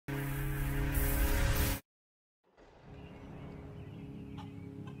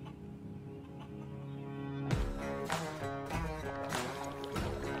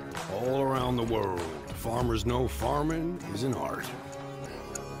the world, farmers know farming is an art.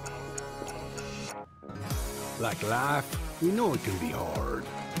 Like life, we know it can be hard.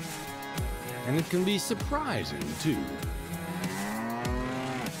 And it can be surprising, too.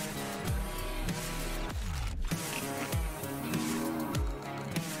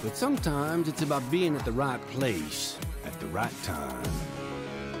 But sometimes it's about being at the right place at the right time.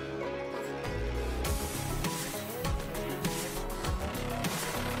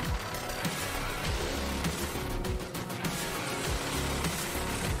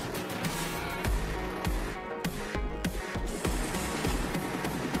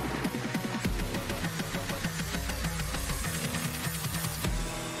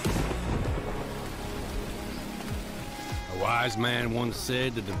 A wise man once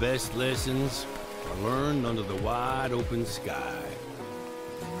said that the best lessons are learned under the wide open sky.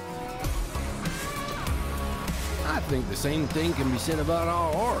 I think the same thing can be said about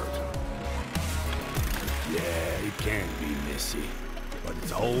our art. Yeah, it can be messy, but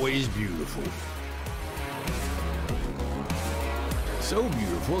it's always beautiful. So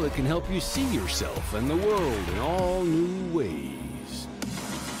beautiful it can help you see yourself and the world in all new ways.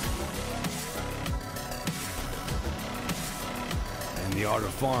 In the art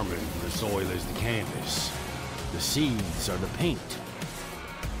of farming, the soil is the canvas, the seeds are the paint,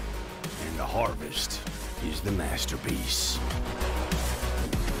 and the harvest is the masterpiece.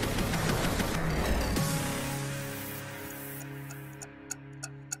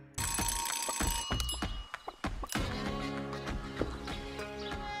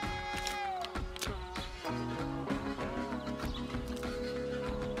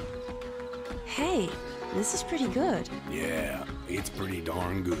 Hey, this is pretty good. Yeah, it's pretty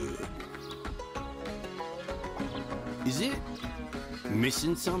darn good. Is it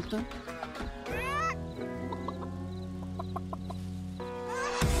missing something?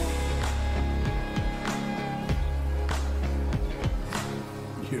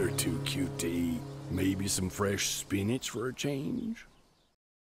 You're too cute to eat. Maybe some fresh spinach for a change?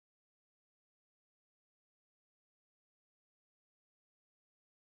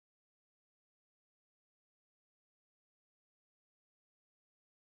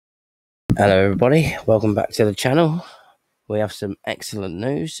 Hello everybody, welcome back to the channel. We have some excellent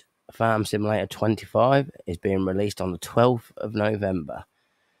news. Farm Simulator 25 is being released on the 12th of November.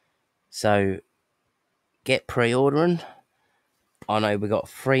 So get pre-ordering. I know we got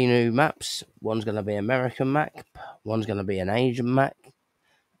 3 new maps. One's going to be American map, one's going to be an Asian map,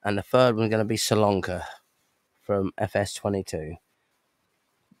 and the third one's going to be Sri Lanka from FS22.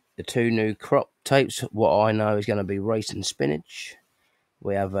 The 2 new crop tapes, what I know is going to be Race and Spinach.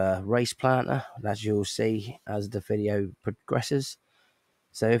 We have a race planter, as you'll see as the video progresses.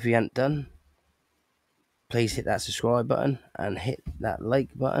 So if you haven't done, please hit that subscribe button and hit that like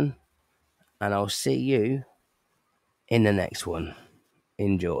button. And I'll see you in the next one.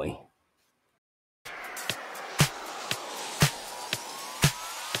 Enjoy.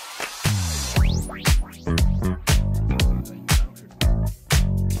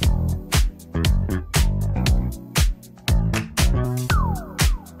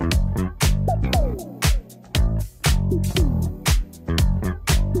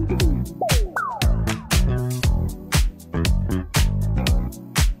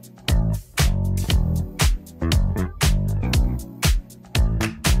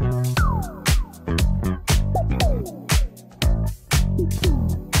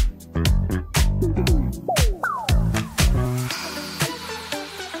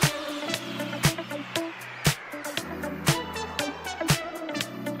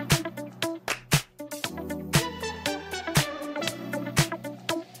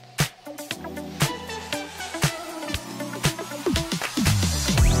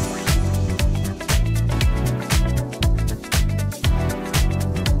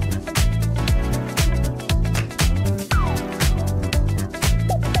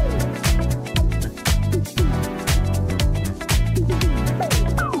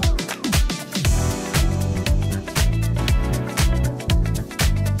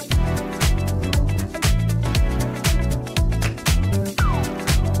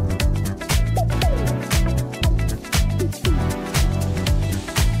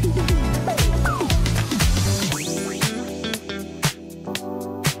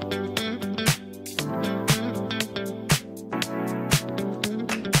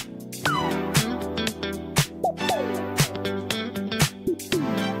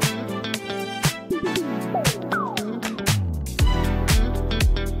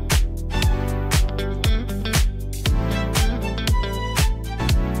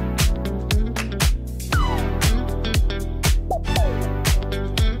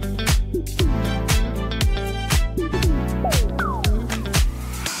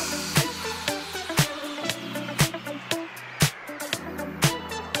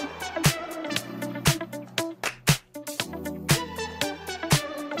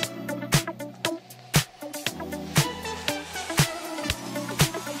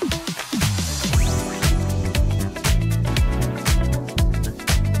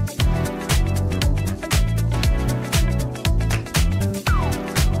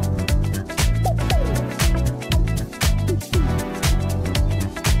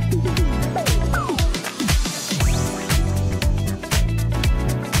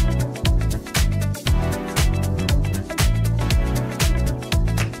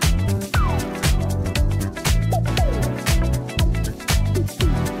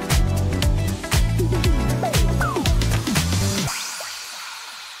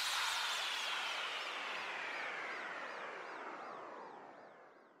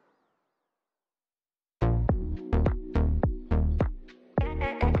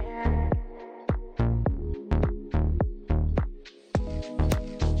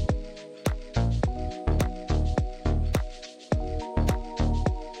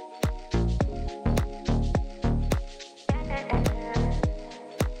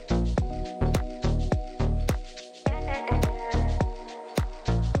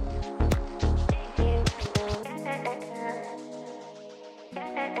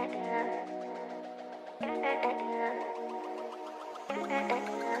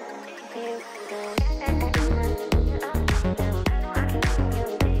 you.